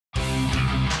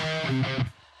The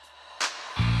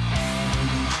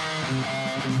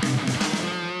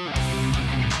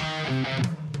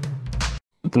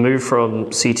move from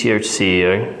CTO to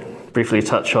CEO, briefly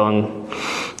touch on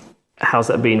how's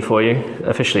that been for you?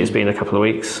 Officially, it's been a couple of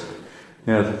weeks.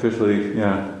 Yeah,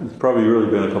 it's probably really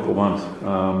been a couple of months.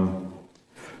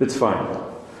 It's fine.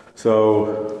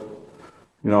 So,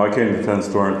 I came to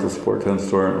tenstorrent to support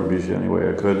tenstorrent and Risc-v any way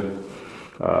I could.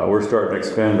 We're starting to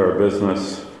expand our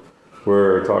business.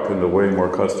 We're talking to way more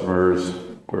customers.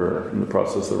 We're in the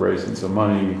process of raising some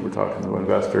money. We're talking to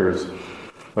investors.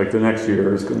 Like the next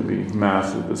year is going to be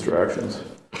massive distractions.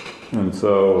 And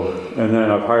then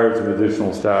I've hired some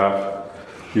additional staff.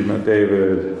 You've met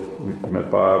David, we met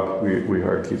Bob, we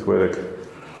hired Keith Whittick.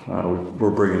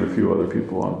 We're bringing a few other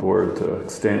people on board to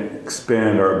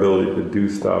expand our ability to do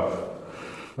stuff.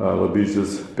 Labij's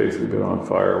just basically been on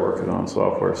fire working on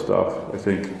software stuff. I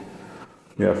think,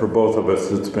 for both of us,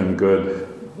 it's been good.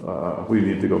 We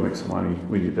need to go make some money.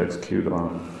 We need to execute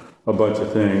on a bunch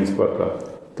of things,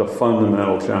 but the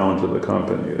fundamental challenge of the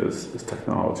company is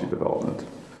technology development.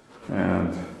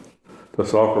 And the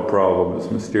software problem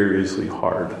is mysteriously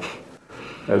hard,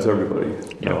 as everybody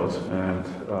knows. And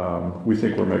we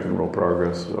think we're making real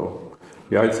progress. So,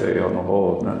 I'd say on the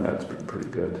whole, that's been pretty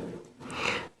good.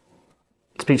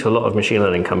 Speak to a lot of machine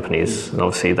learning companies, and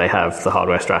obviously they have the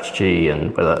hardware strategy,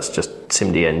 and whether that's just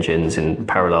SIMD engines in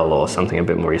parallel or something a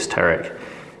bit more esoteric,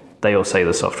 they all say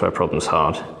the software problem's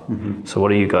hard. Mm-hmm. So what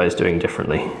are you guys doing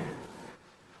differently?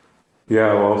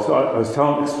 Yeah, well, so I was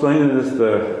explaining this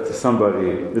to somebody.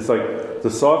 It's like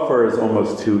the software is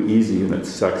almost too easy and it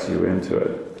sucks you into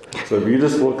it. So if you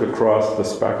just look across the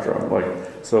spectrum,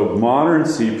 so modern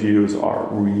CPUs are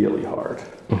really hard.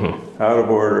 Mm-hmm. Out of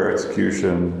order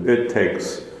execution, it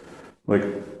takes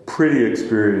pretty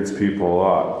experienced people a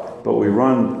lot. But we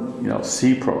run,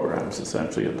 C programs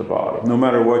essentially at the bottom. No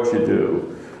matter what you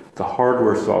do, the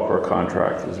hardware-software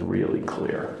contract is really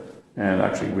clear and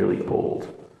actually really old.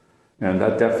 And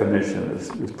that definition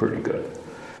is pretty good.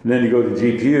 And then you go to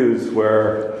GPUs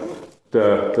where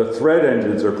the thread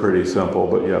engines are pretty simple,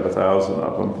 but you have 1,000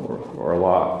 of them or a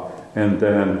lot. And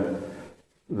then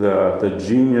the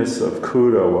genius of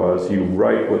CUDA was you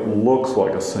write what looks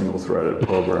like a single-threaded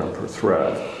program per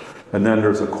thread. And then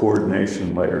there's a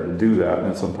coordination layer to do that,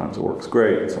 and sometimes it works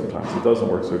great, and sometimes it doesn't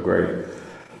work so great.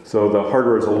 So the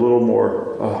hardware is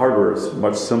hardware is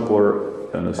much simpler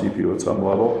than the CPU at some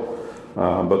level,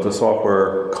 but the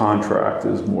software contract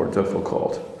is more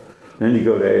difficult. Then you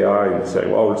go to AI and you say,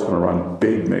 well, we're just going to run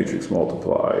big matrix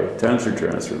multiply, tensor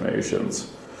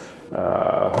transformations,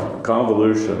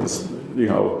 convolutions.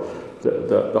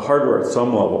 The hardware at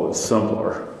some level is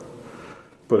simpler,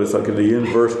 but it's like in the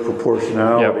inverse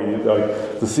proportionality. Yep.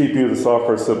 Like the CPU, the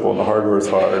software is simple, and the hardware is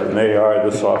hard. In AI,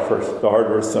 the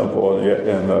hardware is simple,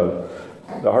 and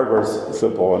the hardware is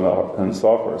simple, and the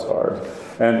software is hard.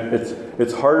 And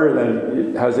it's harder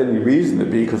than it has any reason to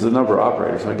be because the number of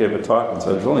operators. I gave a talk and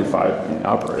said there's only 5 main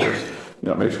operators.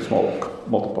 Matrix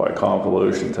multiply,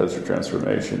 convolution, tensor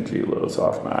transformation, GLO,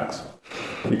 softmax.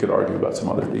 You could argue about some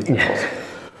other details.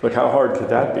 How hard could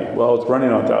that be? Well, it's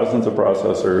running on thousands of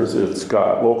processors. It's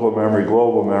got local memory,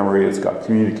 global memory. It's got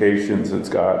communications. It's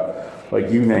got,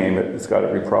 you name it. It's got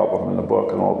every problem in the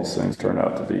book, and all these things turn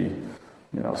out to be,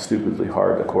 stupidly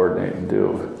hard to coordinate and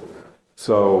do.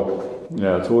 So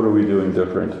what are we doing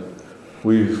different?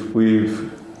 We've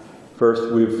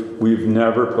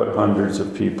never put hundreds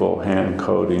of people hand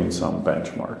coding some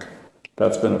benchmark.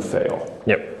 That's been a fail.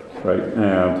 Yep. Right,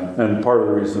 and part of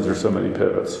the reasons there's so many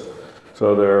pivots.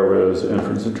 So there was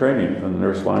inference and training, and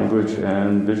there's language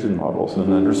and vision models,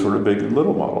 and then there's sort of big and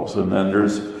little models, and then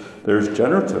there's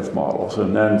generative models,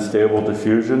 and then stable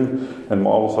diffusion and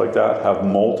models like that have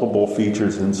multiple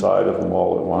features inside of them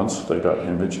all at once. They got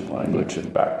image and language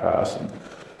and backpass,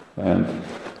 and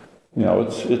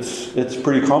it's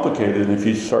pretty complicated. And if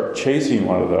you start chasing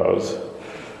one of those,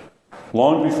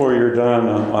 long before you're done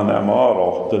on that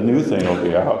model, the new thing will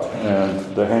be out,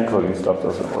 and the hand coding stuff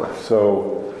doesn't work.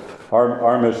 So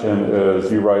our mission is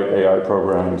you write AI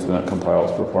programs and it compiles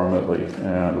performantly,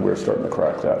 and we're starting to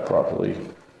crack that properly.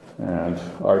 And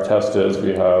our test is we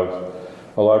have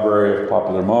a library of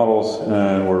popular models,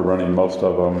 and we're running most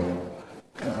of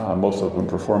them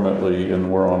performantly, and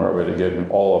we're on our way to getting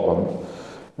all of them,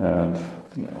 and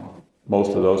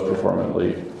most of those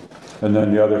performantly. And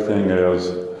then the other thing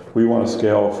is we want to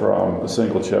scale from a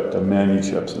single chip to many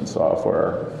chips in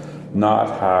software, not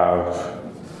have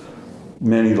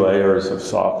many layers of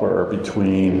software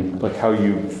between how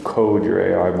you code your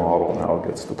AI model and how it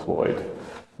gets deployed.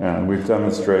 And we've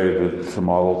demonstrated some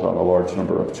models on a large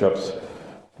number of chips.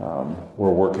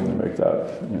 We're working to make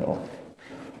that,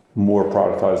 more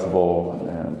productizable,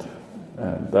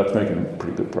 and that's making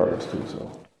pretty good progress too.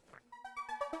 So.